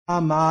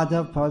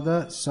Madhav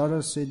pada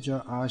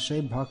sarasija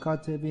ashe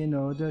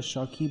bhaktivinoda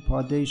shaki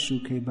pade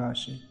shuke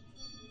bhashe.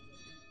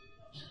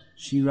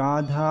 Shri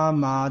Radha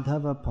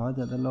Madhava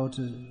pada, the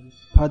lotus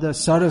pada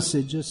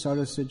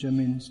sarasija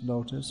means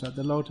lotus, at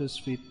the lotus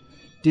feet.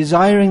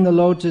 Desiring the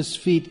lotus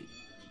feet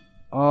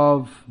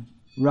of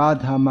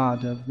Radha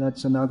Madhav,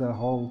 that's another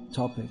whole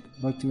topic.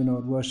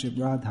 Bhaktivinoda worship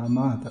Radha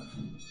Madhav,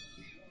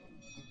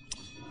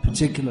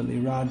 particularly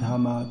Radha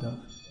Madhav,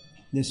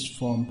 this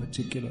form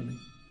particularly.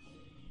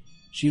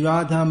 Shri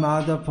Radha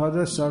Madhav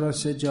pada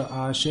sarasija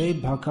ashe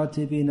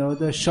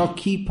bhaktivinoda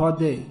shaki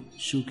pade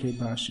shuke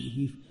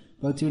bhashi.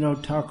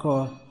 Bhaktivinoda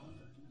Thakur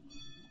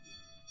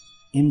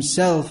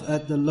himself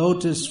at the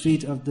lotus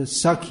feet of the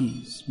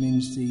Sakhis,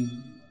 means the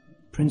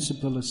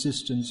principal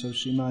assistants of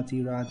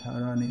Srimati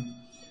Radharani.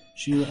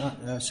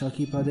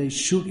 Sakhi Pade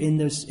shook in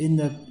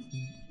the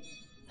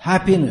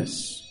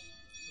happiness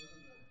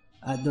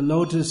at the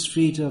lotus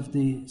feet of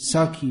the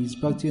Sakhis,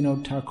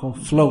 Bhaktivinoda Thakur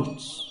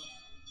floats.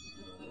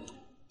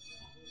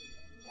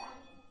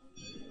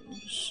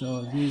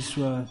 So these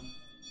were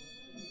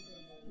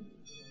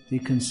the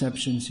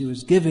conceptions he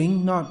was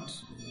giving,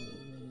 not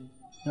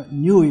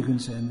new, you can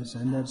say, in this,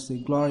 and that's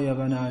the glory of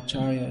an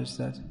acharya, is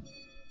that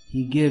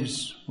he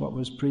gives what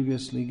was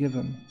previously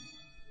given.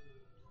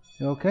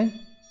 You okay?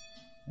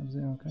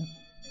 Everything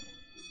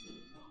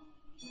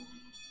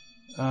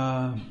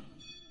okay?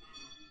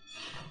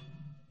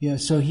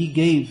 So he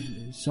gave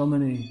so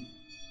many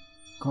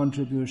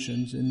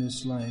contributions in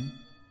this line.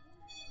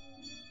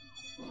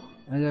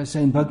 As I was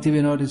saying,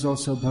 Bhaktivinoda is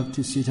also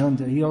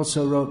Bhaktisiddhanta. He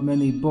also wrote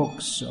many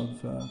books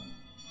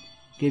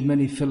gave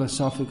many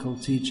philosophical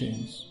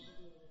teachings.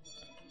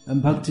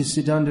 And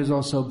Bhaktisiddhanta is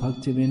also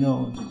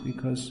Bhaktivinoda,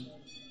 because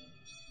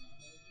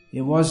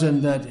it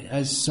wasn't that,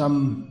 as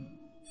some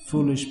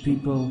foolish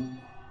people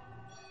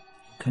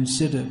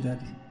considered, that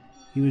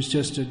he was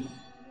just a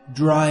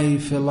dry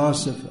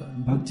philosopher.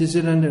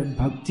 Bhaktisiddhanta,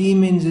 bhakti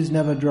means is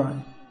never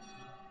dry.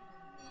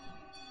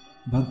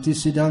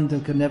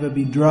 Bhaktisiddhanta can never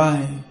be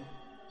dry.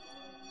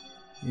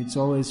 It's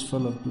always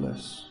full of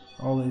bliss,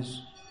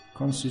 always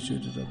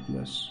constituted of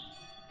bliss.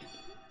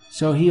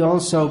 So he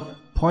also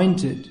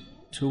pointed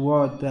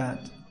toward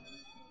that.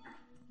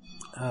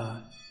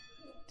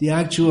 The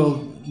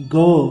actual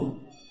goal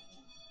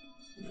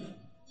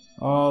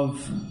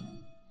of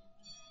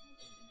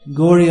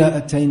Gauriya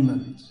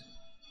attainment.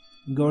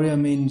 Gauriya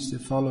means the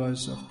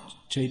followers of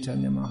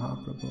Chaitanya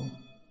Mahaprabhu.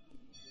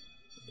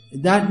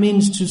 That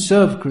means to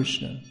serve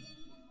Krishna.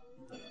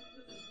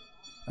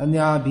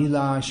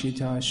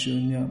 Anyabhilashita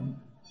shunyam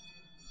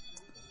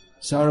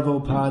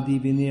sarvopadi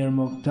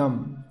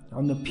vinirmuktam,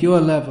 on the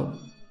pure level,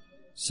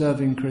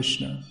 serving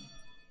Krishna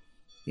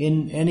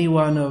in any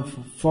one of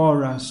four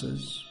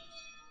rasas.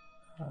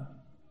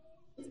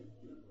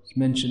 It's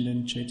mentioned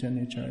in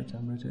Chaitanya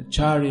Charitamrita,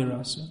 Chari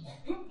rasa.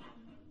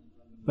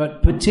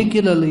 But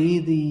particularly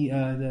the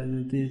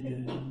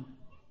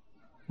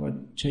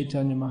what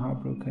Chaitanya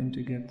Mahaprabhu came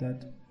to give,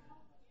 that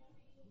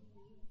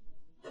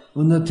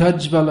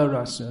Unatajvala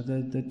rasa,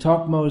 the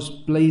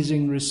topmost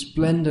blazing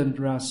resplendent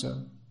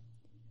rasa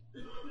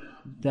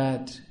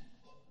that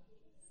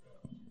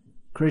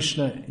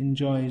Krishna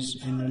enjoys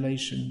in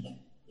relation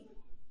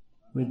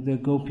with the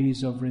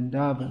gopis of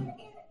Vrindavan.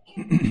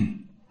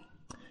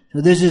 So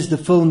this is the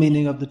full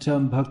meaning of the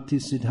term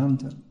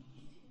Bhaktisiddhanta.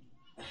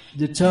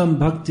 The term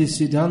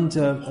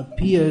Bhaktisiddhanta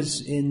appears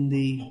in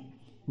the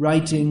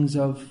writings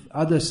of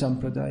other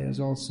sampradayas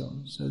also.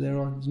 So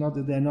it's not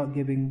that they're not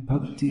giving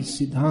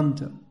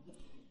Bhaktisiddhanta,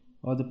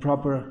 or the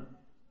proper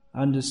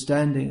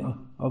understanding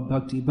of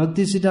bhakti.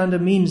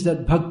 Bhaktisiddhanta means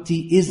that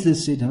bhakti is the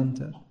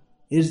siddhanta,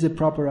 is the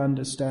proper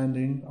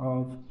understanding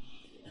of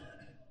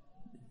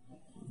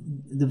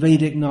the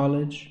Vedic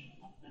knowledge.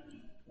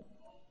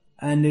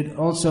 And it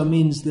also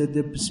means that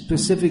the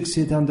specific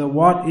siddhanta,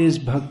 what is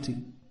bhakti?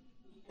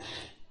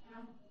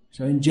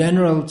 So in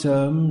general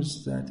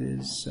terms, that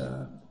is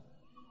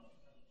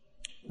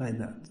like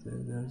that.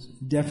 There's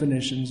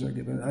definitions are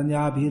given.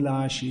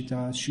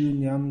 Anyabhilashita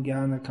shunyam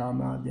jnana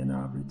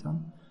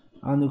kamadyanavritam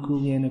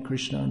anukulyena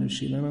krishna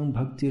anushilanam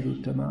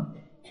bhaktiruttama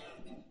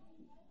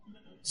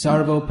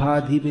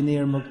sarvopadhi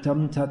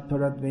vinirmuktam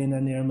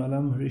tatparatvena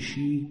nirmalam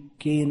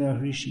hrishikena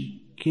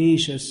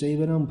hrishikesha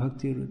sevanam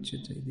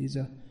bhaktiruchyate. These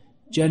are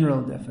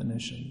general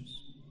definitions.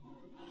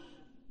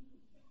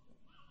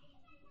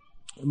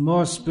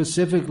 More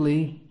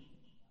specifically,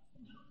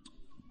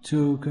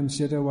 to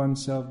consider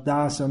oneself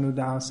das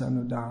anudas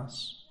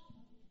anudas.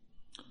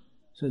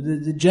 So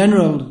the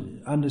general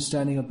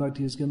understanding of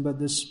bhakti is given, but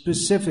the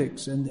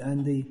specifics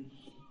and the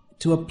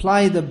to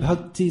apply the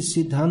bhakti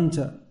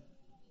siddhanta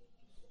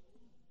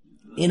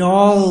in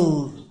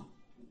all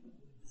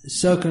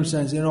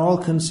circumstances, in all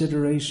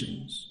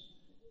considerations,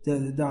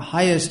 the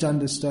highest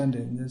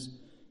understanding. There's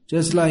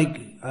just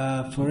like,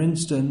 for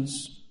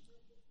instance,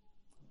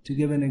 to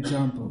give an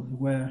example,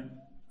 where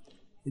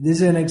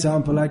this is an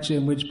example actually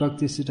in which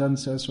Bhaktisiddhanta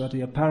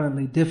Saraswati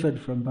apparently differed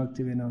from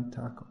Bhaktivinoda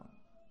Thakur.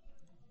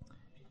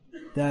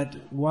 That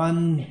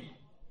one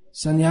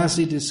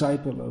sannyasi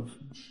disciple of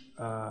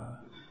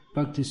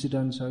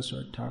Bhaktisiddhanta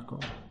Saraswati Thakur.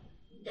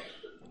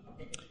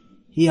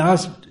 He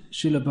asked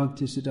Srila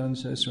Bhaktisiddhanta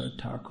Saraswati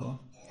Thakur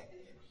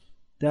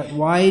that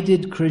why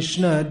did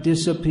Krishna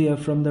disappear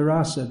from the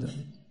Rasa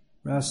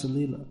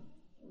Lila?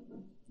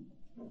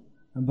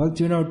 And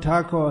Bhaktivinoda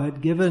Thakur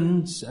had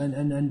given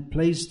and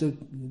placed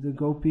the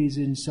gopis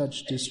in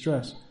such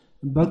distress.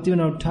 And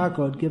Bhaktivinoda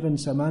Thakur had given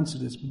some answer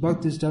to this.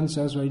 Bhaktisiddhanta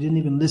Saraswati didn't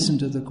even listen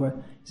to the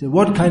question. He said,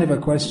 what kind of a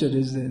question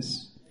is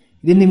this?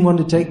 He didn't even want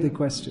to take the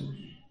question.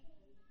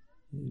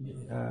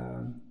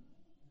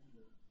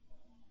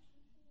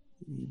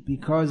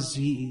 Because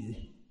this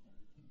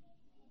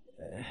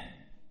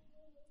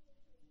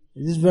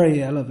is a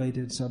very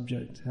elevated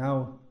subject,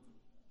 how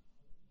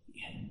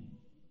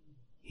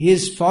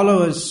his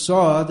followers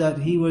saw that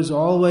he was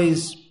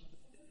always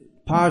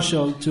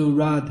partial to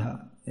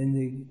Radha.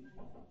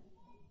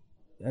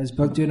 As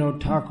Bhaktivinoda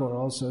Thakur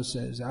also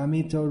says,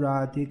 Amito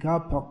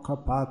Radhika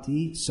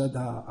Pakkapati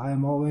Sada. I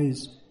am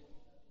always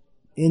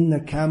in the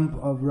camp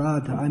of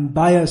Radha. I'm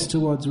biased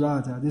towards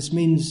Radha. This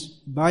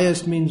means,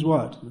 biased means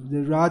what?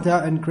 The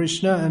Radha and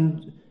Krishna,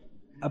 and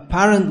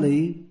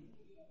apparently,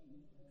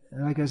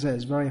 like I said,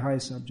 it's a very high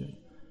subject.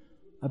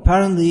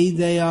 Apparently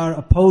they are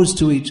opposed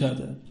to each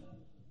other.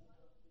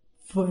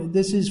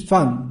 This is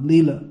fun,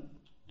 Leela.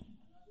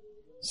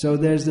 So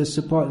there's the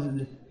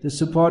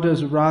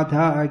supporters of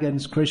Radha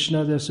against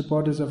Krishna, the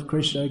supporters of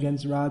Krishna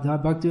against Radha.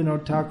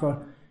 Bhaktivinoda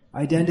Thakur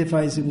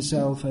identifies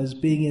himself as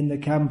being in the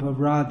camp of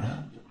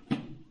Radha,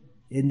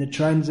 in the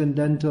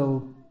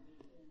transcendental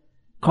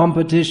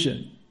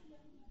competition.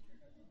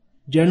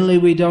 Generally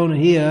we don't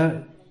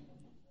hear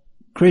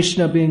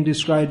Krishna being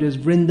described as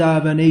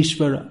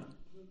Vrindavaneshvara.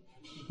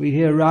 We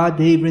hear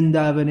Radhe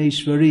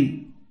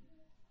Vrindavaneshvari.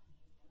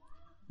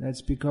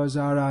 That's because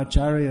our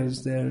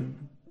acharyas, they're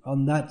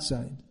on that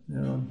side.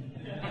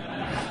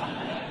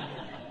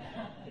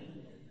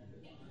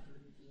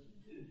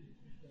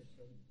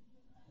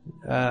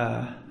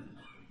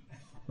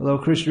 Although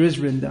Krishna is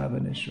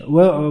Vrindavaneshwara.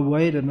 Well,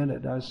 wait a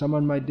minute.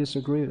 Someone might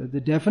disagree.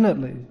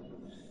 Definitely.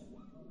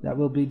 That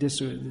will be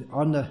disagreed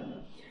on the.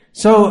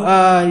 So,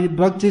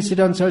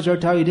 Bhaktisiddhanta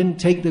Saraswati Thakur, he didn't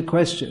take the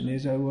question. He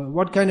said, well,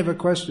 what kind of a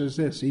question is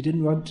this? He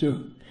didn't want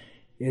to.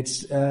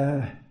 It's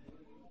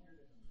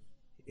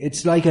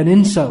like an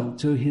insult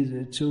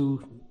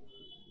to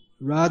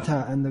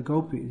Radha and the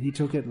gopis. He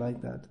took it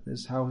like that.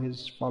 That's how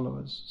his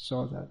followers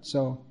saw that.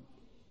 So,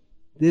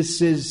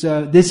 this is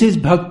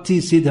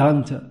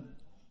Bhaktisiddhanta.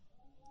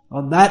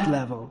 On that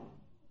level,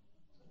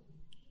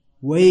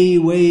 way,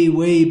 way,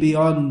 way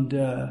beyond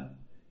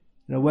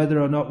whether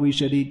or not we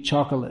should eat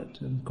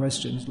chocolate and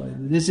questions like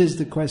that. This is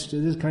the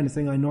question. This is the kind of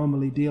thing I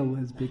normally deal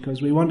with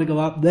because we want to go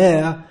up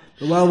there,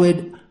 but while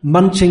we're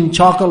munching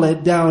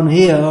chocolate down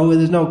here,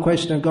 there's no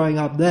question of going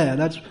up there.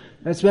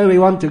 That's where we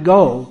want to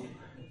go.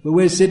 But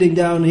we're sitting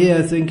down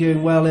here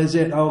thinking, well, is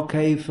it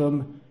okay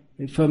for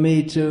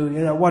me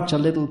to watch a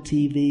little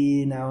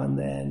TV now and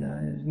then?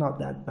 It's not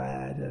that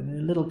bad. And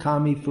a little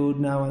kami food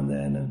now and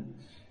then. And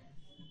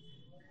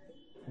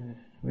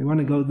we want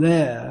to go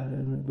there,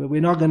 but we're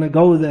not going to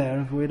go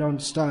there if we don't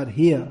start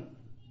here.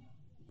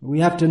 We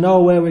have to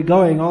know where we're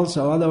going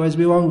also, otherwise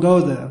we won't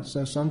go there.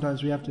 So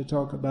sometimes we have to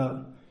talk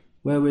about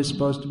where we're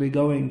supposed to be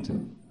going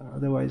to.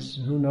 Otherwise,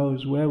 who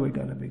knows where we're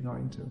going to be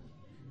going to.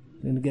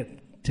 We're going to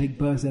take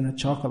birth in a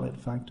chocolate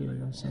factory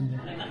or something.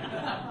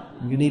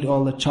 You can eat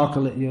all the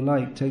chocolate you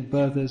like. Take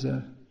birth as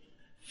a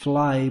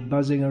fly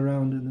buzzing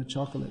around in the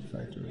chocolate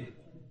factory.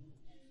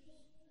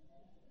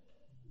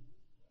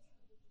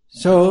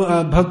 So,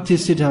 Bhakti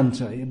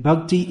Siddhanta.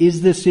 Bhakti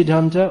is the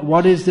Siddhanta.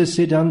 What is the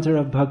Siddhanta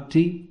of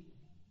Bhakti?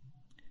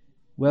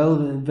 Well,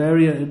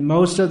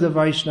 most of the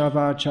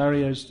Vaishnava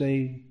acharyas,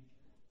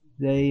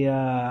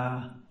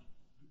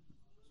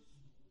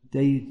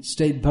 they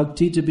state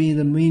Bhakti to be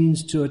the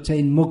means to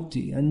attain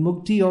Mukti. And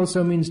Mukti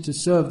also means to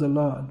serve the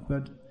Lord.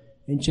 But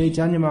in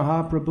Chaitanya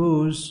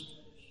Mahaprabhu's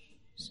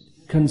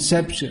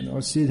conception or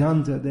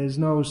Siddhanta, there's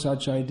no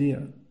such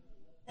idea.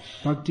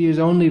 Bhakti is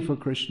only for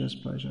Krishna's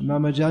pleasure.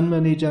 Mama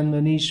janmani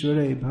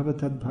janmanishvare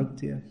bhavatad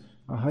bhaktya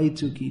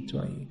ahaituki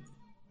tvai.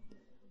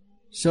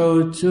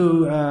 So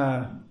to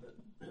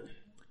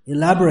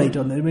elaborate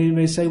on that, we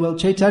may say, well,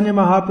 Chaitanya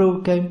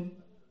Mahaprabhu came,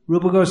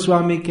 Rupa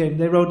Goswami came,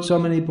 they wrote so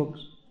many books.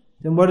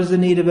 Then what is the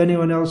need of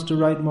anyone else to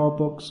write more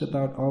books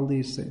about all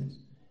these things?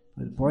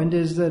 But the point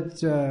is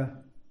that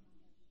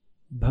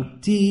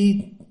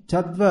Bhakti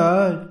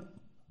Tattva,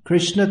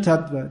 Krishna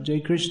Tattva, Jai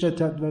Krishna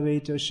Tattva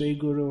Veta Shri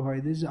Guru Hai.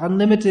 This is an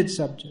unlimited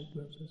subject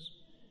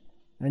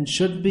and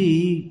should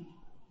be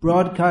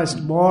broadcast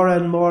more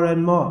and more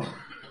and more.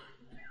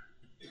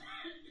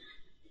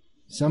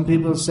 Some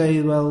people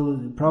say, well,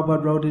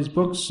 Prabhupada wrote his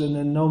books and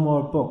then no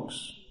more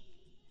books.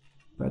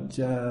 But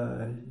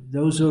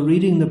those who are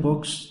reading the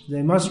books,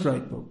 they must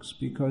write books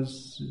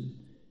because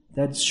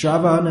that's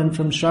Shravan, and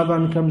from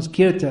Shravan comes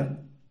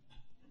Kirtan.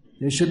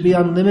 There should be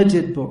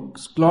unlimited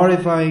books,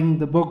 glorifying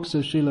the books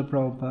of Srila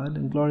Prabhupada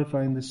and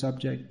glorifying the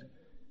subject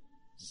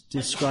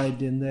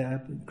described in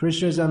there.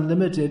 Krishna is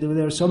unlimited.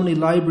 There are so many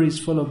libraries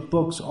full of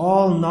books,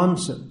 all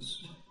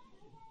nonsense.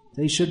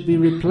 They should be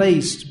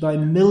replaced by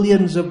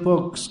millions of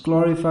books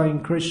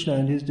glorifying Krishna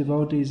and his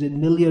devotees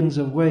in millions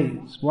of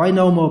ways. Why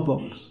no more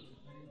books?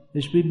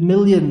 There should be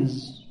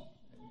millions.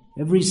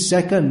 Every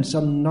second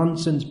some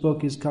nonsense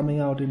book is coming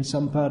out in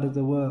some part of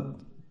the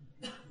world.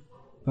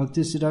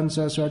 Bhaktisiddhanta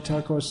Saraswati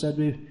Thakur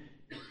said,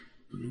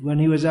 when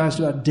he was asked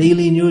about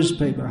daily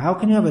newspaper, how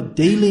can you have a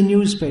daily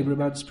newspaper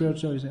about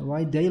spiritual? He said,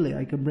 why daily?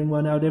 I can bring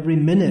one out every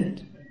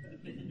minute.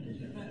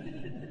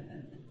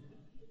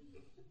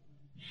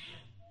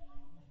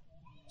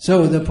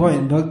 So the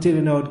point,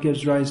 Bhaktivinoda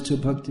gives rise to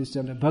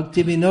Bhaktisiddhanta.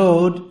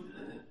 Bhaktivinoda,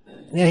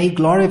 he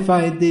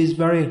glorified these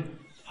very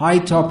high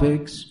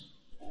topics,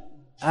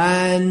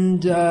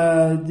 and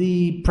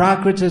the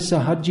Prakrita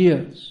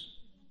Sahajiyas,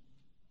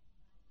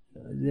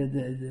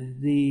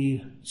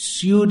 the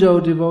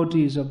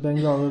pseudo-devotees of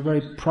Bengal were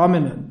very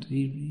prominent.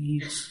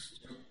 He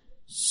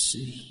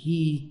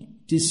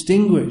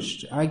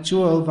distinguished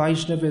actual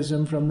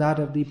Vaishnavism from that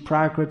of the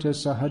Prakrita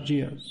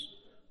Sahajiyas,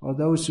 or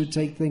those who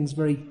take things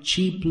very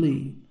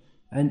cheaply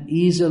and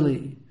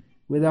easily,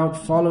 without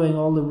following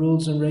all the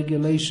rules and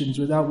regulations,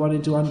 without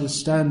wanting to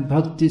understand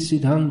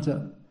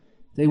Bhaktisiddhanta.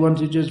 They want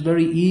to just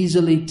very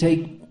easily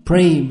take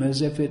prem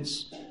as if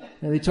it's,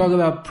 they talk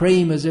about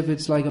prem as if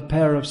it's like a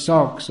pair of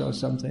socks or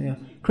something.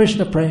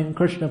 Krishna prem,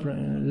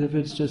 as if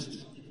it's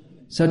just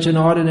such an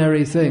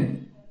ordinary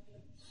thing.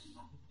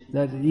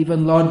 That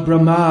even Lord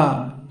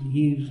Brahma,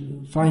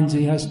 he finds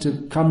he has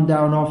to come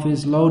down off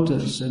his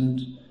lotus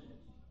and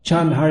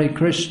chant Hare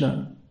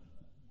Krishna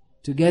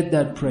to get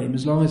that prem.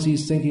 As long as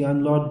he's thinking,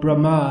 I'm Lord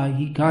Brahma,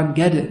 he can't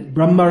get it.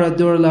 Brahmara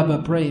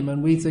Durlabha prem,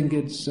 and we think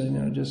it's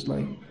just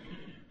like,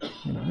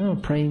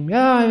 prem,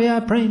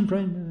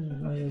 prem.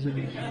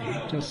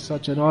 Just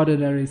such an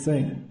ordinary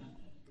thing.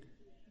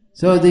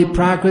 So the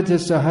Prakrita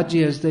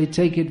Sahajiyas, they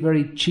take it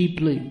very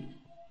cheaply.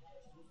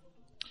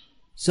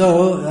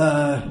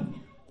 So,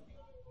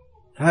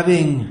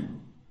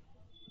 having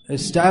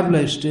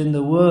established in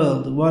the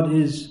world what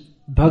is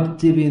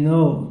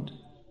Bhaktivinoda,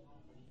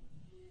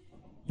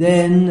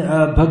 then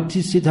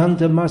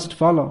Bhaktisiddhanta must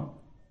follow.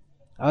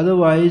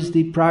 Otherwise,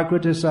 the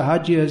Prakrita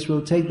Sahajiyas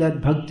will take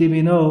that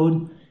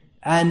Bhaktivinoda,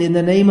 and in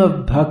the name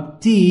of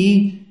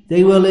Bhakti,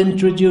 they will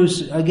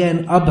introduce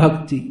again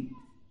Abhakti.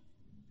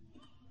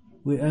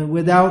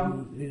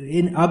 Without,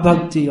 in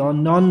Abhakti or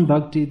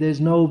non-Bhakti,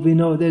 there's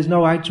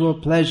no actual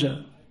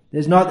pleasure.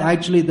 There's not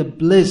actually the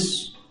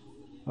bliss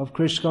of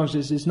Krishna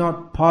consciousness. It's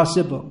not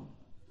possible.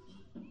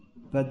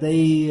 But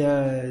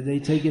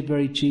they take it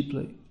very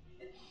cheaply.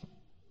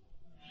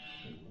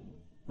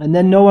 And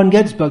then no one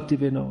gets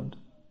Bhaktivinoda.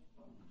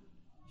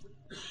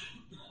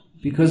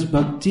 Because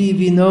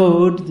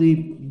Bhaktivinoda,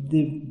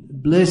 the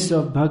bliss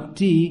of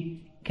bhakti,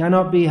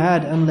 cannot be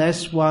had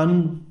unless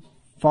one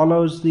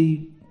follows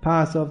the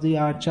path of the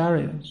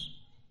acharyas,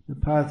 the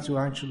path to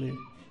actually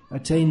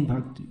attain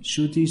bhakti.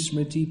 Shruti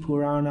smriti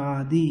purana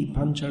adi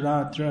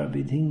pancharatra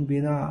vidhing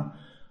vina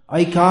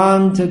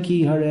aikanta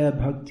ki hare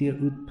bhakti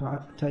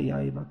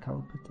utpatayaiva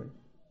kalpate.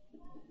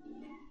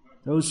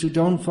 Those who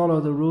don't follow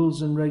the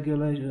rules and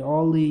regulations,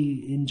 all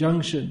the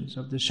injunctions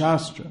of the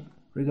Shastra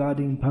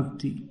regarding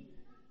bhakti,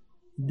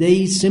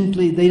 they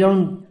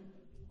don't,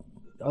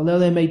 although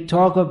they may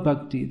talk of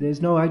bhakti,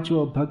 there's no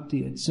actual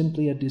bhakti. It's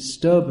simply a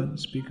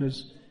disturbance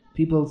because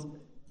people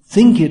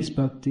think it's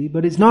bhakti,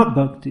 but it's not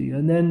bhakti.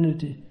 And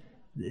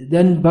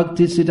then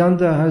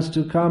Bhaktisiddhanta has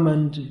to come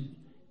and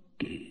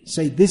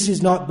say, this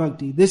is not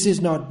bhakti, this is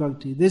not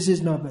bhakti, this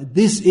is not bhakti,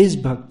 this is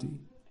bhakti.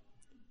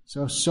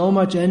 So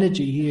much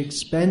energy he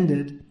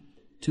expended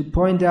to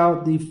point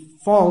out the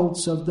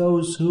faults of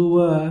those who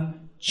were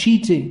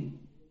cheating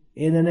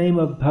in the name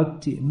of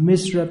bhakti,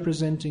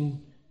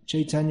 misrepresenting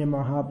Chaitanya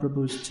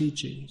Mahaprabhu's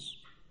teachings.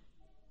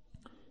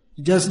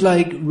 Just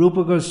like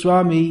Rupa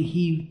Goswami,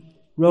 he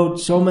wrote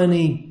so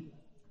many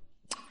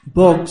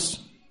books,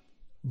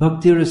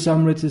 Bhakti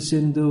Rasamrita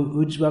Sindhu,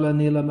 Ujjvala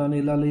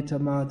Nilamani Lalita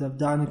Madhav,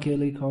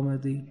 Danakeli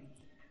Komadi,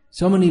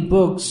 so many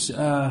books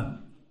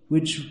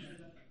which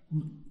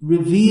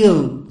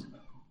revealed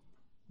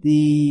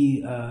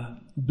the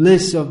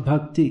bliss of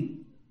bhakti.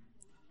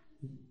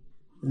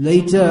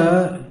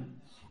 Later,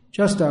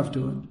 just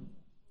afterward,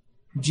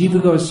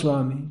 Jiva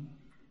Goswami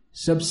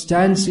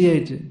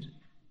substantiated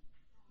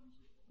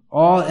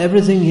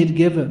everything he'd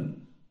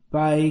given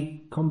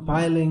by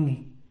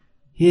compiling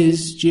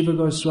his, Jiva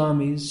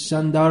Goswami's,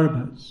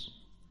 Sandarbhas,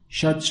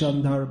 Shat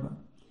Sandarbha,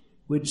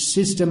 which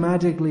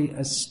systematically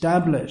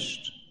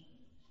established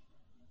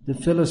the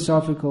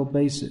philosophical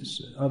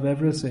basis of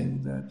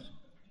everything that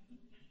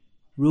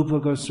Rupa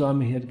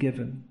Goswami had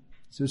given.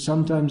 So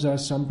sometimes our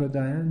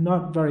sampradaya,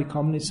 not very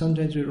commonly,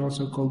 sometimes we're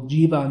also called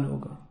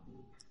Jivanuga,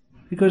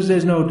 because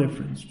there's no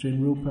difference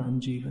between Rupa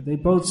and Jiva. They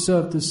both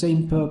serve the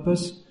same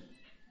purpose,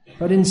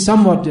 but in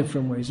somewhat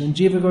different ways. And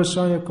Jiva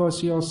Goswami, of course,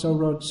 he also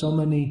wrote so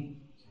many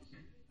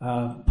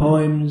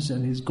poems,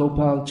 and his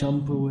Gopal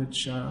Champu,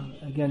 which are,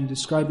 again,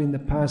 describing the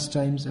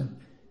pastimes and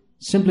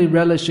simply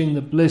relishing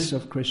the bliss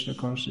of Krishna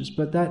consciousness.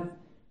 But that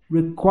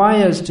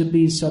requires to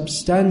be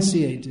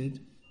substantiated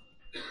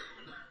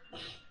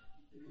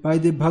by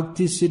the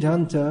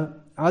Bhaktisiddhanta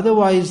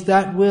otherwise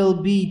that will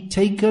be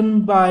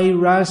taken by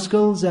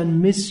rascals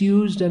and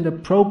misused and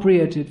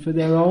appropriated for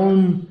their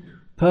own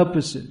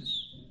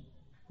purposes,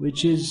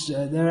 which is,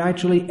 they're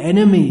actually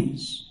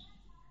enemies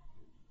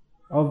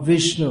of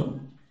Vishnu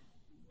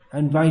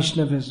and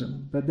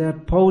Vaishnavism, but they're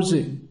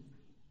posing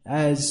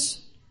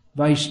as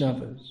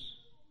Vaishnavas.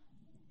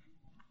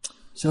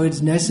 So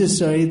it's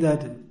necessary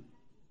that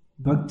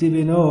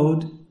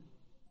Bhaktivinoda,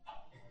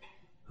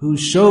 who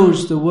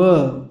shows the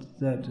world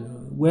that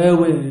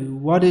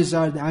what is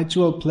our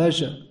actual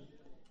pleasure,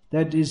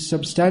 that is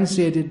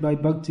substantiated by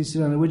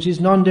Bhaktisiddhanta, which is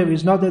non-different.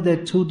 It's not that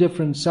they're two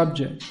different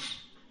subjects.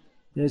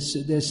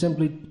 There's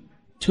simply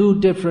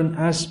two different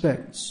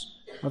aspects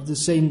of the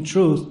same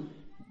truth.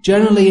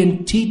 Generally,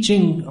 in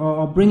teaching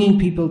or bringing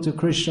people to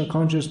Krishna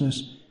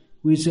consciousness,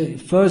 we say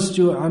first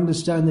you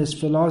understand this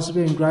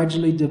philosophy and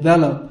gradually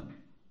develop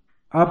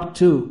up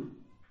to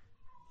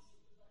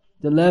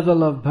the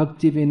level of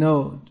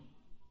Bhaktivinoda.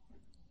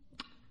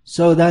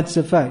 So that's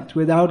a fact.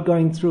 Without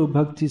going through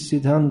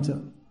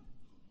Bhaktisiddhanta,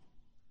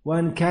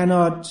 one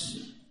cannot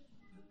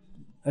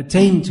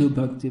attain to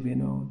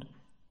Bhaktivinoda.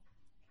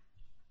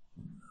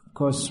 Of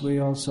course, we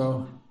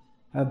also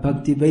have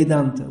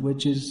Bhaktivedanta,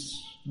 which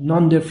is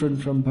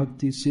non-different from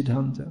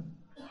Bhaktisiddhanta.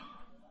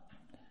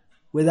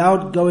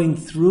 Without going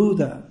through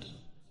that,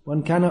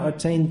 one cannot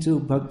attain to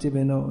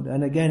Bhaktivinoda.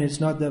 And again, it's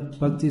not that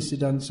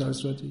Bhaktisiddhanta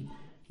Saraswati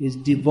is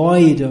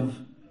devoid of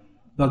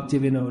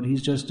Bhaktivinoda.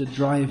 He's just a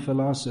dry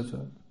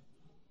philosopher.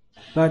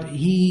 But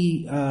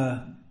he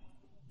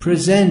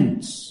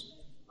presents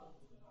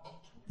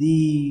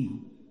the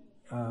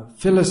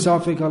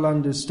philosophical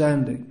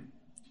understanding.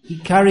 He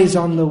carries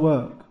on the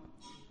work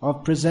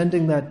of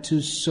presenting that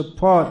to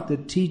support the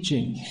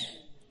teachings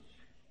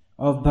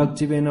of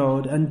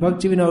Bhaktivinoda. And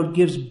Bhaktivinoda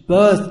gives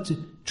birth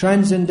to,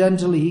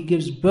 transcendentally he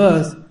gives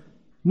birth,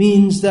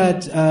 means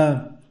that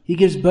he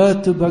gives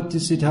birth to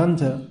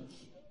Bhaktisiddhanta,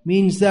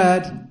 means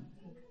that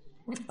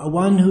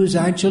one who's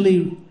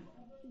actually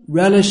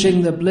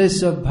relishing the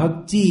bliss of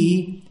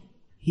bhakti,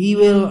 he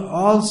will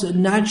also,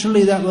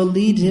 naturally that will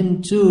lead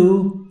him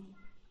to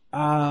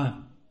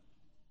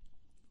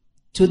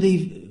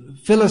the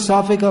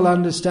philosophical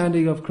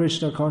understanding of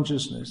Krishna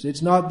consciousness.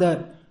 It's not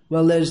that,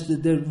 well, there's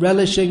the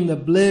relishing the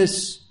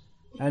bliss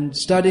and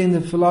studying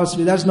the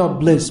philosophy. That's not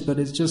bliss, but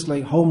it's just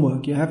like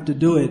homework. You have to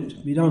do it.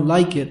 You don't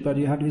like it, but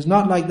you have to. It's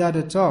not like that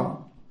at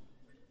all.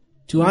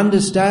 To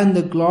understand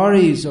the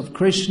glories of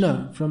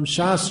Krishna from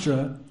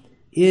Shastra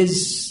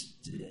is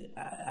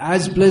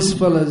as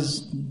blissful as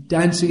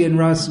dancing in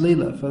Ras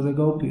Leela for the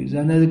gopis.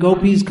 And the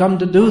gopis come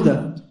to do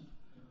that.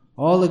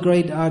 All the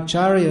great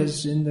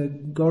acharyas in the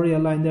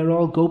Gauriya line, they're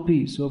all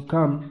gopis who have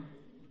come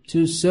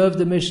to serve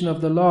the mission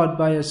of the Lord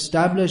by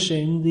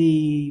establishing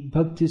the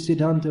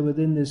Bhaktisiddhanta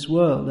within this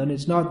world. And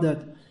it's not that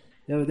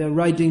they're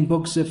writing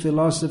books of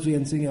philosophy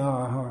and thinking,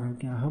 I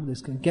hope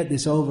this can get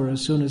this over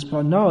as soon as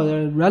possible. No,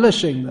 they're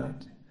relishing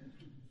that.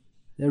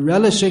 They're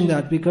relishing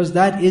that because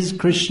that is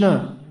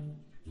Krishna.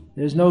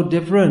 There's no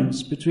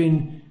difference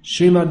between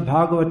Srimad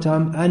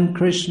Bhagavatam and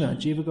Krishna.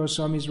 Jiva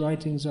Goswami's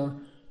writings are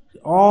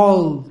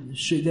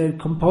they're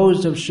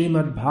composed of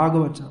Srimad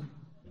Bhagavatam.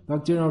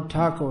 Bhaktivinoda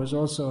Thakur is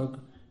also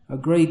a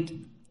great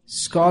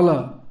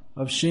scholar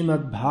of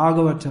Srimad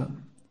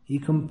Bhagavatam. He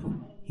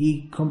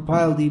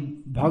compiled the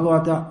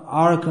Bhagavata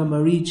Arka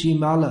Marichi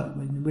Mala,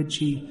 in which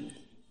he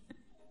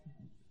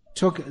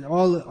took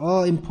all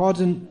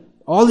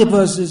the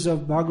verses of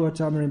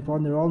Bhagavatam are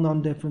important. They're all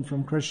non-different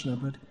from Krishna,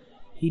 but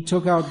he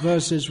took out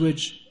verses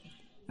which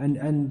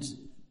and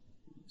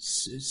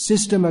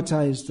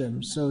systematized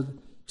them so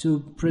to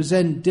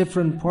present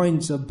different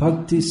points of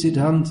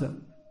Bhaktisiddhanta.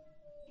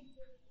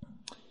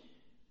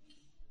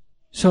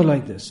 So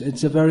like this,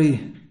 it's a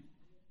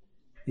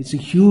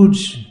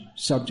huge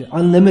subject,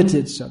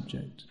 unlimited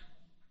subject.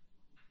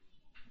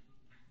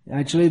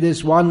 Actually,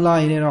 this one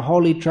line, in a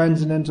wholly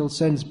transcendental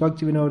sense,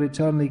 Bhaktivinoda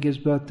eternally gives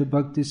birth to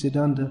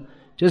Bhaktisiddhanta.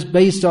 Just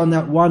based on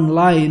that one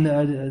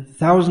line,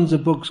 thousands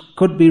of books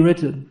could be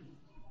written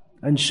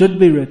and should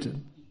be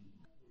written.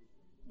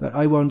 But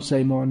I won't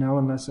say more now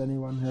unless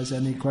anyone has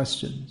any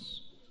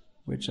questions,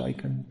 which I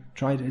can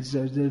try to.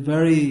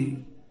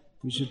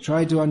 We should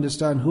try to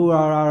understand who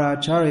are our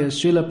acharyas.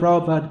 Srila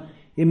Prabhupada,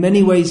 in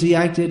many ways, he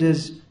acted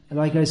as,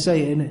 like I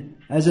say,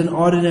 as an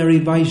ordinary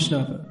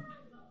Vaishnava.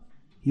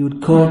 He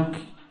would cook,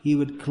 he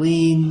would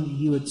clean,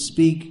 he would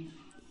speak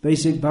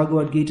basic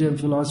Bhagavad Gita and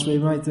philosophy. You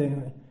might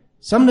think,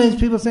 sometimes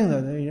people think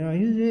that,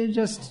 he's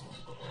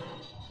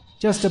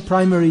just a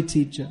primary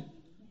teacher.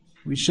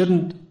 We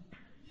shouldn't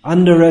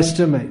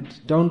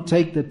underestimate. Don't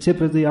take the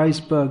tip of the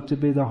iceberg to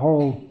be the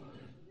whole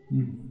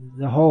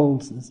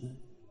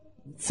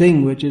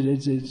thing, which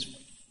is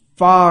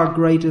far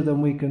greater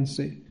than we can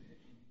see.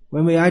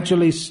 When we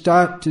actually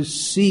start to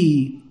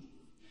see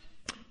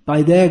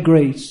by their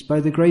grace, by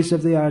the grace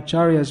of the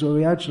acharyas, where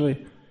we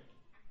actually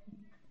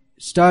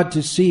start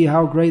to see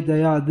how great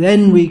they are,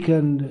 then we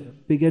can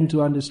begin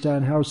to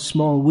understand how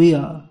small we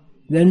are.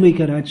 Then we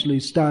can actually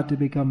start to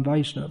become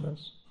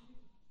Vaishnavas.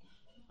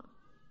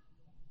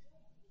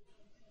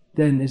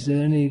 Then, is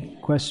there any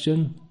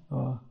question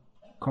or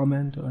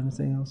comment or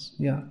anything else?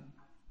 Yeah.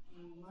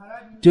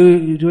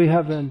 Do we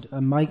have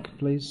a mic,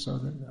 please, so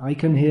that I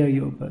can hear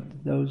you,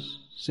 but those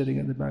sitting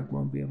at the back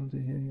won't be able to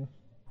hear you.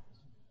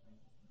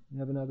 You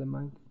have another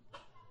mic?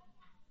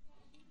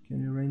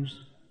 Can you arrange?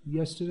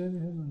 Yesterday we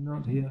had one,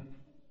 not here.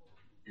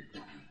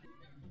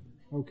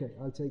 Okay,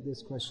 I'll take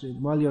this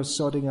question. While you're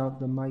sorting out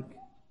the mic,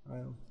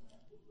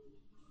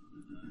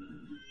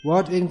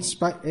 what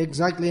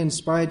exactly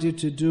inspired you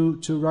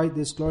to write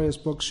this glorious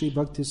book, Sri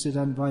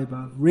Bhaktisiddhanta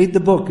Vaibhav? Read the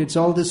book, it's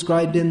all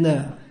described in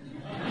there.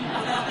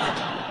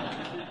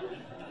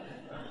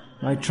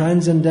 My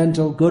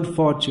transcendental good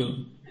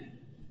fortune,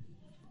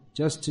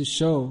 just to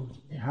show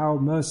how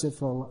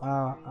merciful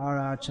are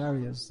our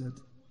acharyas, that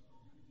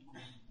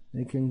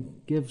they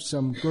can give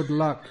some good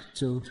luck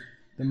to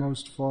the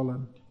most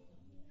fallen.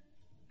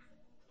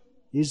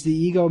 Is the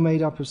ego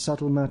made up of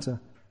subtle matter?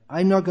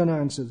 I'm not going to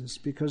answer this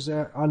because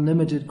there are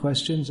unlimited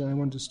questions and I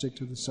want to stick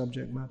to the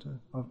subject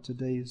matter of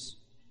today's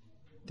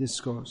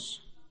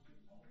discourse.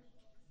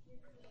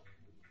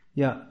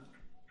 Yeah.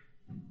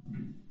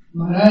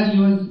 Maharaj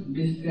was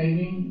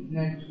describing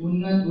that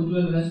Unnat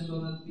Ujjwal Ras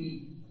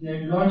Sonati,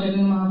 that Lord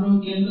Chaitanya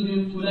Mahaprabhu came to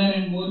give fuller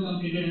and more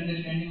completed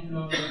understanding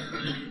of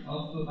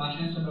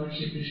Bhashyams of Lord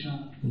Shri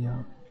Krishna.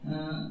 Yeah.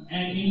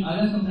 And in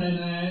other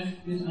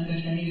sampradayas, this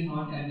understanding is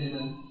not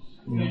available.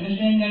 We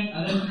understand that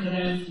other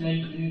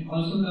sampradayas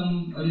also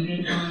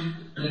originate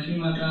from Lakshmi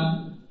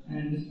Mata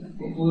and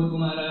four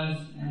Kumaras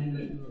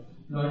and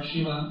Lord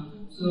Shiva.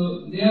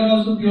 So they are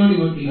also pure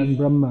devotees. And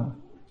Brahma.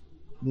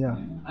 Yeah.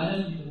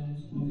 Other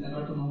sampradayas,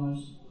 apart from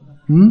ours.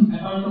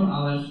 Apart from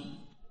ours.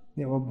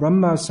 Yeah, well,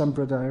 Brahma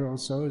Sampradaya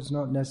also is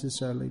not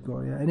necessarily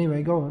Gauriya.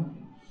 Anyway, go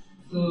on.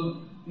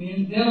 So,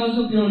 they are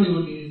also pure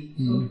devotees.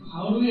 So,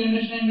 how do we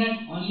understand that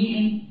only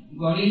in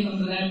Gauriya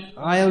Sampradaya?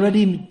 I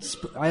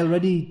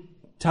already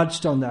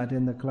touched on that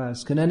in the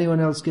class. Can anyone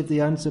else give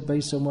the answer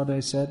based on what I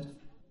said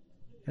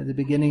at the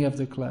beginning of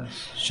the class?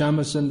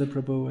 Shyamasundar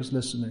Prabhu was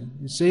listening.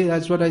 You see,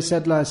 that's what I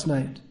said last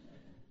night.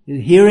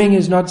 Hearing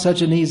is not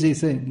such an easy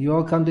thing. You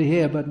all come to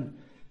hear, but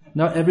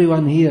not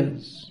everyone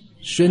hears.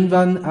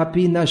 Shrinvan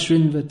api na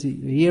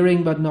shrinvati.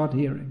 Hearing but not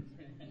hearing.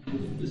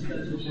 Just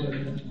as you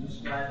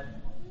describe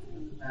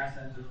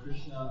pastimes of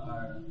Krishna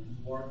are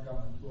more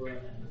Kamatura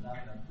and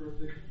Vrindavan are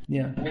perfect,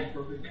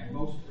 more perfect and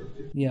most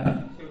perfect.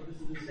 Yeah. So this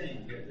is the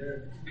same.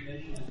 Their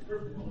explanation is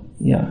perfect.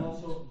 Yeah. And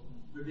also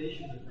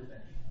gradations of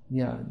perfection.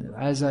 Yeah.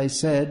 As I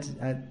said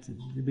at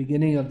the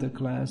beginning of the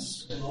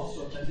class. And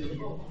also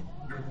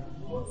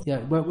yeah,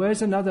 but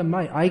where's another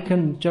mic? I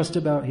can just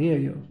about hear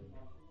you.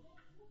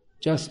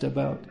 Just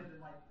about.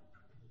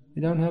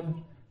 You don't have...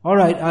 All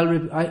right,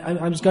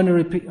 I'm just going to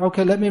repeat...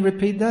 Okay, let me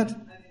repeat that.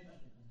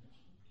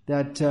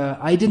 That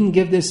I didn't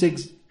give this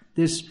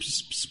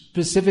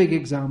specific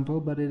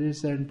example, but it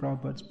is there in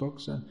Prabhupada's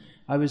books.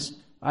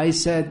 I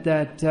said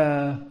that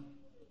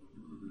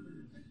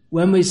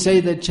when we say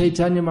that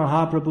Chaitanya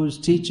Mahaprabhu's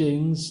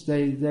teachings,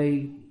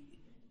 they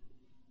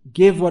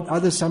give what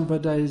other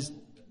sampradayas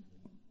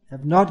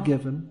have not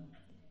given,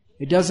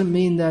 it doesn't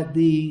mean that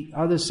the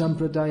other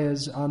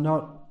sampradayas are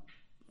not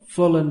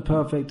full and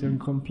perfect and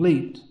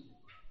complete,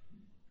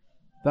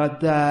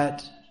 but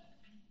that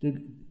the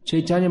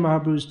Chaitanya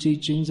Mahaprabhu's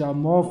teachings are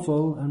more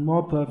full and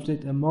more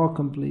perfect and more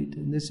complete,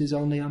 and this is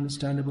only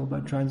understandable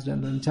by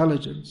transcendental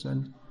intelligence.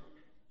 And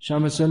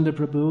Shyamasundar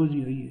Prabhu,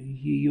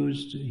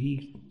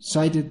 he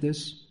cited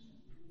this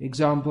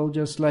example,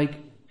 just like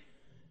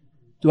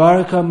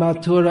Dwaraka,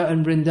 Mathura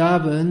and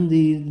Vrindavan,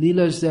 the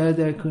Leelas there,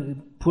 they're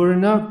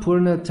Purna,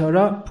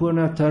 Purnatara,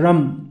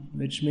 Purnataram,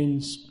 which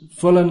means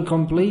full and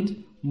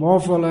complete, more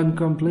full and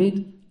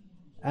complete,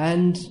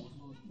 and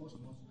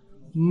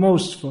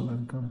most full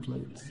and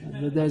complete.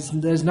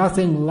 There's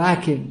nothing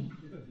lacking.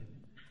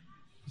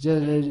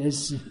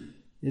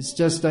 It's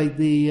just like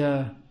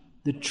the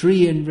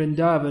tree in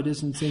Vrindavan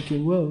isn't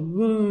thinking,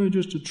 well,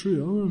 just a tree,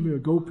 I want to be a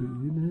gopi.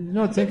 You're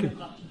not thinking.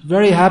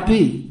 Very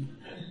happy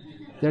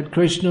that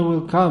Krishna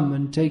will come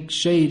and take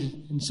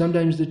shade. And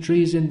sometimes the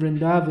trees in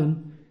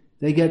Vrindavan,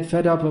 they get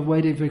fed up of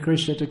waiting for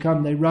Krishna to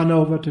come. They run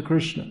over to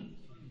Krishna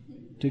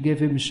to give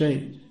him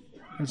shade.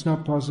 It's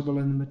not possible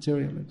in the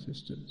material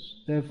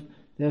existence.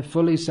 They're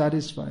fully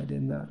satisfied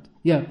in that.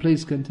 Yeah,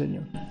 please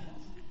continue.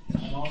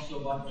 And also,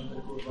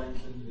 Bhaktivinoda Comes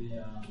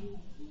Bhaktisiddhanta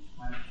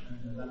in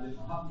the Vedic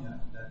Mahatmya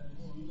that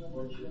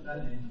Lord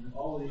Chaitanya and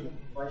all the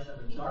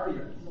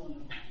Vaishnavacharyas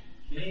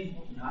came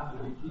to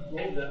Navadvip. He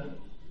told them,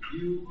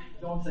 you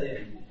don't say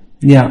anything.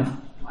 Yeah.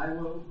 I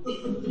will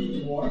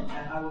teach more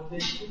and I will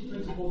take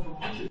principles from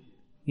each of you.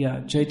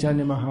 Yeah,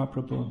 Chaitanya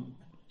Mahaprabhu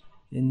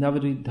in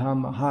Navadvip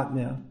Dham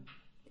Mahatmya,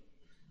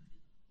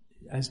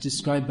 as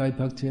described by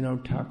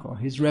Bhaktivinoda Thakur,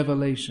 his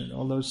revelation,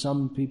 although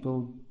some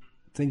people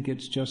think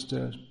it's just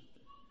a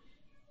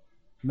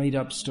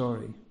made-up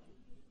story,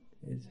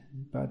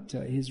 but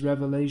his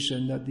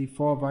revelation that the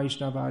four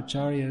Vaishnava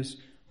Acharyas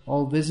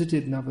all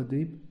visited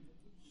Navadvip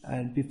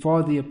and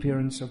before the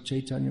appearance of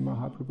Chaitanya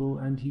Mahaprabhu,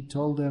 and he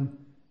told them,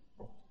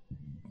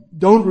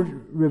 don't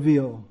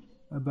reveal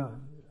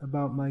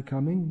about my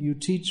coming. You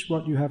teach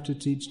what you have to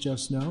teach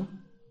just now,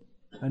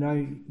 and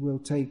I will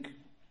take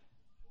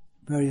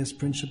various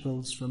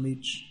principles from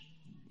each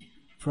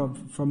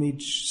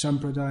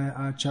sampradaya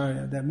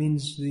acharya. That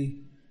means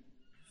we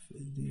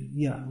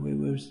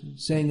were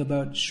saying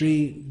about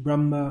Sri,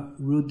 Brahma,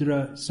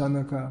 Rudra,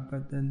 Sanaka,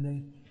 but then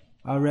they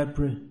are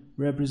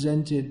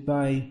represented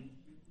by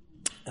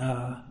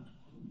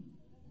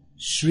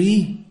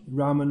Sri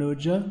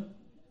Ramanuja,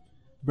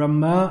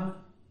 Brahma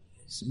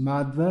is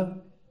Madhva,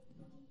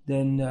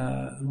 then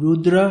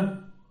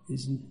Rudra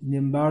is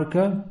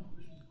Nimbarka,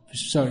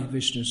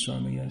 Vishnu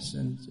Swami, yes,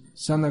 and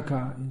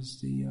Sanaka is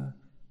the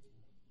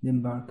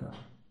Nimbarka.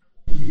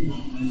 And you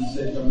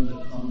say from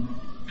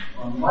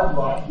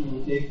Madhva, you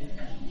will take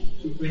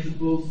two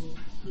principles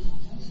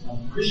of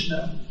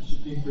Krishna,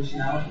 Supreme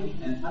Personality,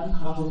 and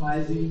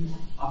uncompromising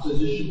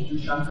opposition to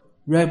Shankara.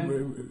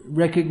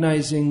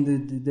 Recognizing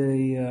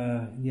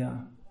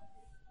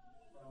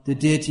the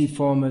deity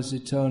form as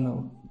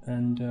eternal,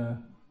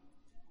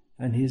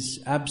 and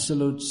his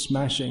absolute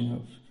smashing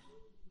of,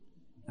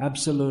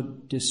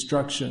 absolute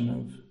destruction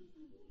of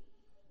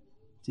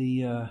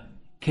the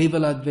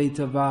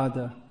Kevaladvaita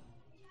Vada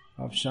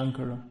of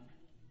Shankara.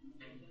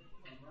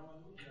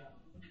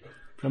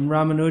 From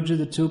Ramanuja,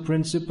 the two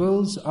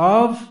principles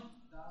of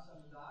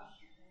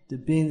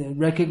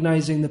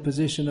recognizing the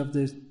position of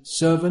the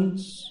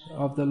servants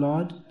of the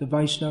Lord, the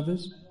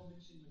Vaishnavas.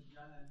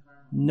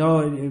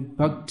 No,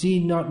 bhakti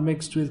not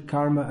mixed with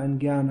karma and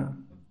jnana.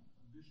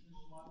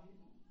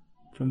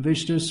 From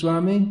Vishnu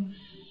Swami,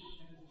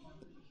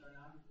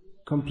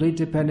 complete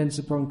dependence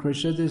upon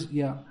Krishna.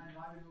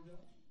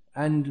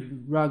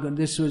 And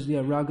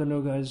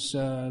Raganuga's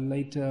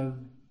later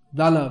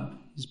Vallabh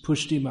is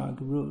Pushtimag,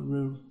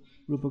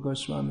 Rupa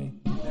Goswami.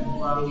 And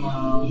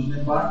from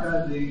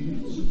Nimbarka, the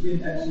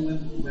supreme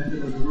excellent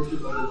method of the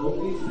worship of the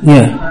gopis.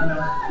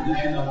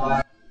 Tradition of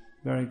life.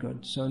 Very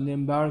good. So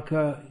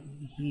Nimbarka,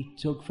 he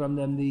took from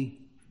them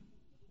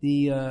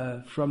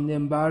from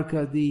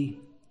Nimbarka the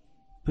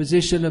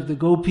position of the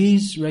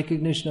gopis,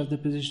 recognition of the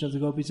position of the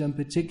gopis, and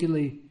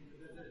particularly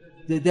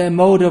their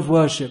mode of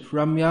worship.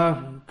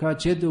 Ramya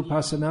kachid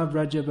upasana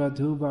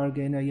vrajavadhu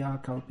vargena ya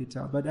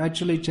kalpita. But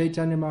actually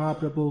Chaitanya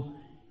Mahaprabhu,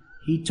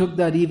 he took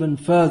that even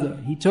further.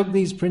 He took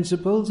these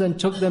principles and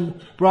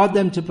brought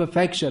them to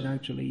perfection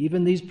actually.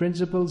 Even these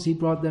principles,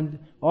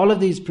 all of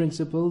these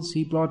principles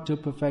he brought to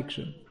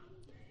perfection.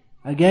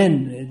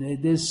 Again,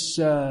 this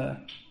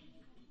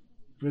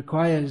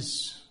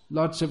requires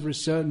lots of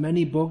research,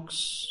 many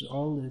books,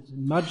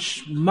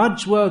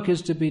 much work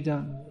is to be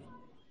done.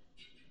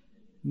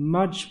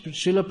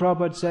 Srila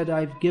Prabhupada said,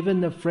 I've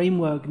given the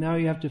framework, now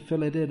you have to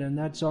fill it in, and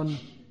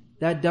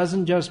that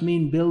doesn't just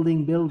mean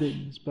building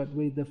buildings, but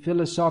the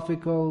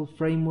philosophical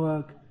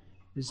framework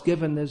is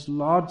given. There's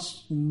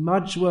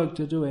much work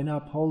to do in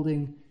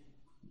upholding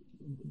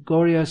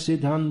Gauriya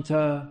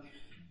Siddhanta,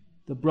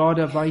 the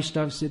broader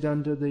Vaishnava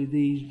Siddhanta,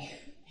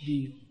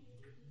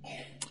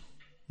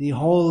 the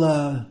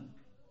whole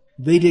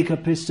Vedic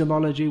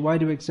epistemology. Why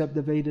do we accept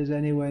the Vedas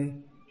anyway?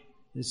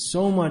 There's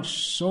so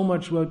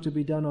much work to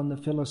be done on the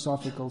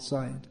philosophical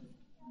side.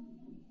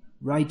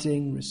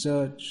 Writing,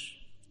 research.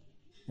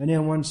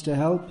 Anyone wants to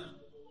help?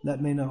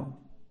 Let me know.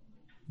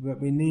 But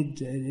we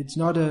need. It's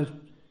not a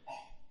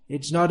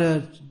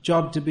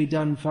job to be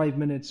done 5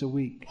 minutes a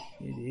week.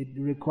 It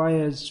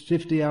requires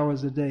 50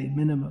 hours a day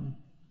minimum.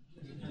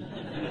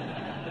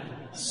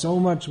 So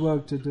much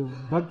work to do.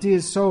 Bhakti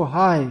is so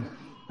high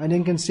and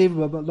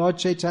inconceivable, but Lord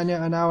Chaitanya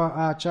and our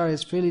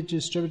acharyas freely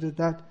distributed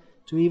that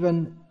to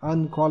even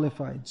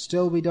unqualified.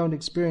 Still we don't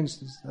experience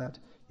that.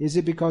 Is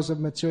it because of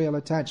material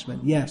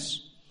attachment?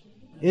 Yes.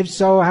 If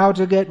so, how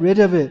to get rid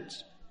of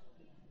it?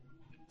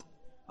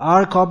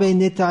 Ar kobe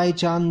nitai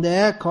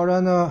chande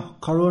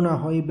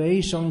karuna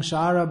hoibe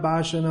samsara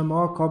bashana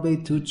mo kobe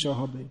tucha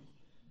hobe.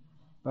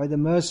 By the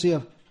mercy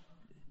of...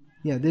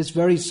 this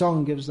very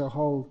song gives the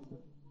whole...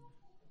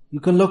 You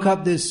can look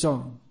up this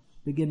song,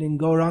 beginning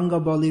Gauranga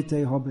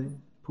Bolite Hobe,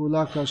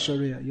 Pulaka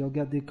Sharia. You'll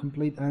get the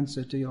complete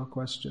answer to your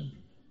question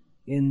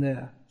in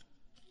there.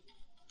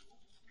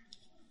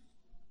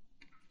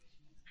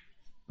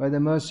 By the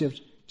mercy of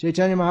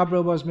Chaitanya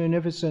Mahaprabhu was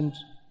munificent.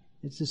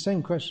 It's the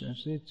same question.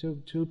 See,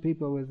 two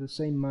people with the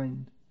same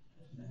mind.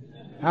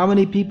 How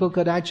many people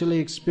could actually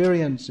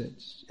experience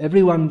it?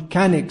 Everyone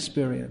can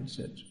experience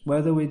it,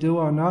 whether we do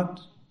or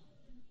not.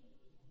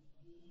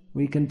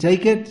 We can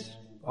take it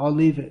or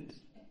leave it.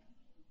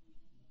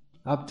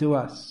 Up to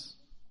us.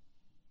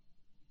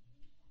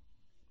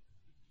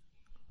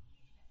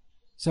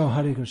 So,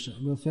 Hare Krishna.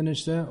 We'll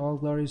finish there. All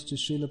glories to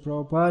Srila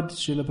Prabhupada,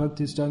 Srila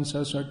Bhaktisiddhanta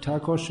Saraswati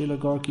Thakur, Srila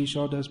Gaur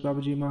Kishore Das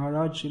Babaji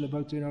Maharaj, Srila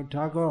Bhaktivinoda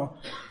Thakur,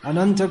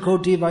 Ananta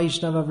Koti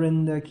Vaishnava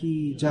Vrinda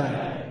Ki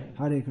Jai.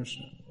 Hare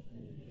Krishna.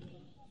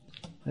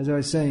 As I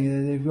was saying,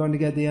 if you want to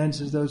get the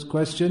answers to those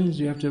questions,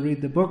 you have to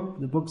read the book.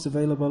 The book's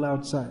available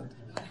outside.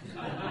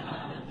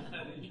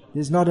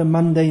 There's not a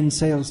mundane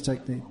sales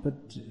technique, but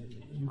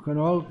you can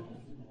all...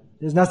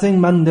 There's nothing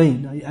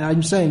mundane.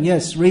 I'm saying,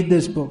 yes, read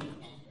this book.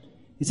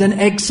 It's an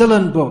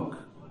excellent book.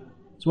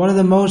 It's one of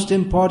the most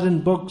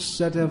important books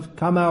that have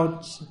come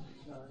out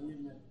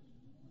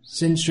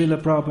since Srila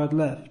Prabhupada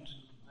left.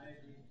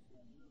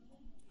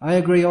 I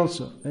agree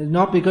also.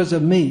 Not because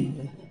of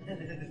me,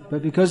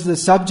 but because of the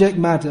subject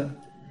matter,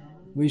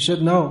 we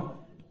should know.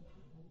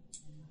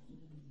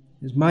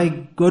 It's my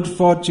good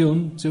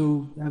fortune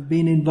to have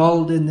been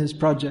involved in this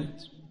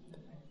project.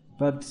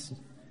 But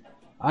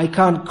I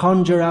can't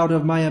conjure out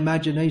of my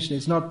imagination.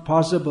 It's not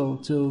possible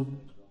to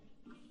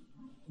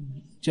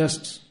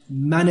just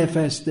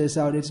manifest this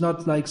out. It's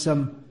not like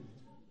some,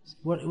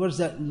 what is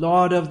that,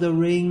 Lord of the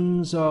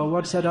Rings, or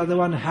what's that other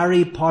one,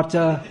 Harry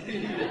Potter.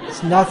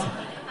 It's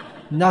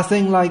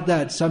nothing like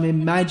that. Some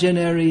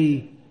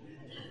imaginary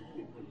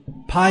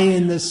pie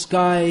in the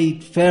sky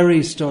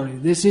fairy story.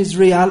 This is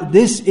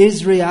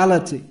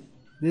reality.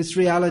 This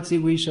reality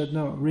we should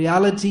know.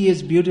 Reality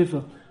is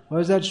beautiful. What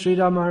was that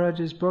Sridhar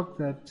Maharaj's book?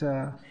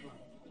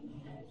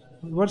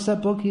 What's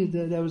that book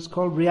that was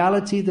called?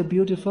 Reality, the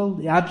Beautiful,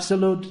 the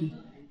Absolute.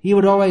 He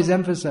would always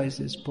emphasize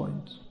this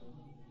point,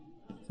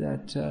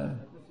 that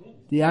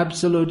the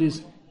Absolute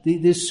is,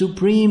 the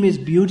Supreme is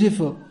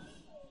beautiful.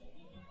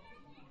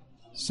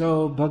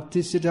 So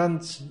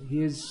Bhaktisiddhanta,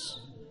 he is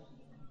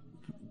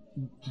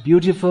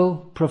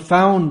beautiful,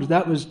 profound.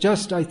 That was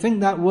just, I think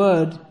that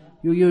word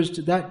you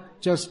used, that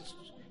just,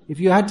 if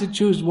you had to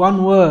choose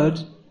one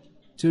word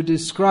to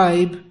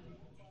describe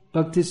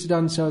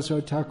Bhaktisiddhanta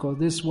Saraswati Thakur,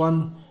 this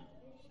one,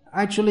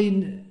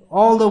 actually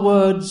all the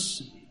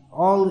words,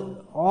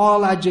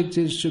 all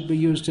adjectives should be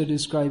used to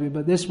describe it,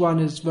 but this one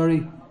is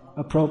very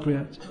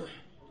appropriate.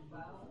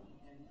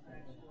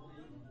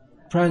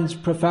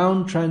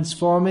 Profound,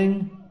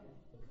 transforming.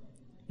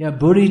 Yeah,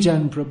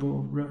 Burijan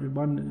Prabhu,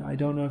 one, I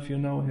don't know if you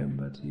know him,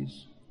 but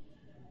he's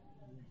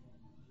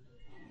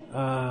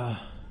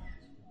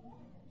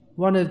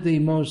one of the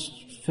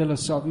most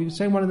philosophical, you could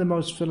say one of the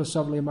most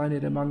philosophically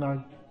minded among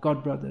our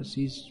godbrothers.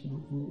 He's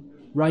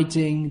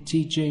writing,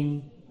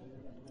 teaching.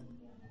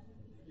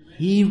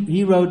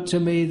 He wrote to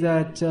me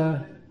that,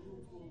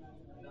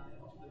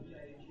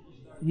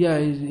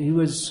 he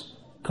was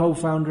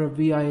co-founder of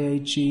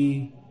VIHE,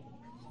 he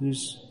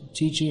was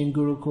teaching in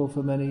Gurukul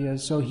for many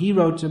years. So he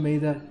wrote to me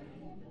that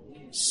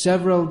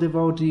several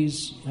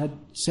devotees had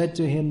said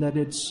to him that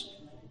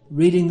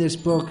reading this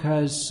book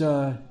has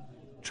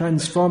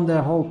transformed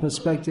their whole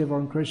perspective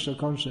on Krishna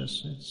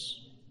consciousness.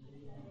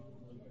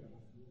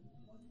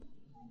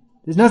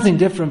 There's nothing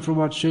different from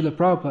what Srila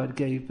Prabhupada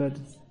gave, but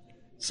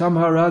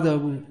somehow or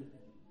other,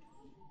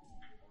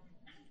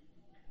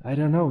 I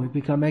don't know, we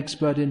become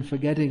expert in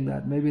forgetting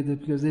that. Maybe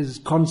because this is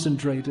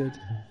concentrated.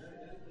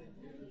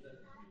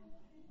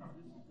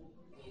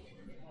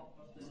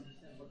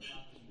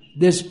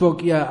 This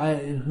book,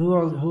 who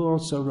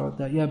also wrote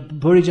that? Yeah,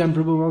 Burijan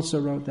Prabhu also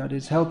wrote that.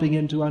 It's helping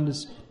him to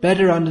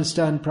better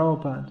understand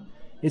Prabhupada.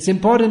 It's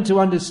important to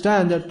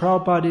understand that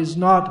Prabhupada is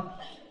not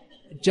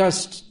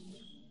just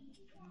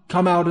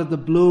come out of the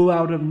blue,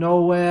 out of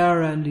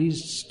nowhere, and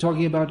he's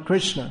talking about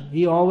Krishna.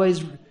 He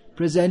always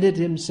presented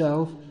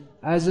himself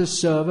as a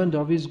servant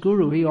of his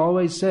Guru. He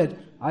always said,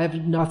 I have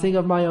nothing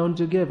of my own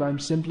to give. I'm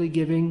simply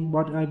giving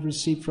what I've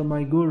received from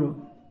my Guru.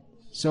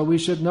 So we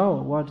should know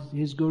what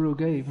his Guru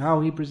gave,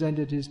 how he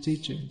presented his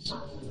teachings.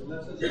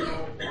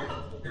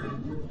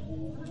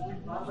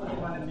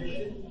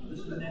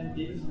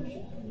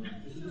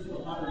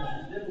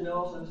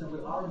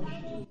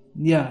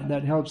 Yeah,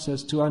 that helps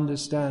us to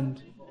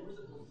understand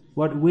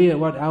what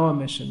our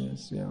mission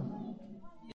is. Yeah.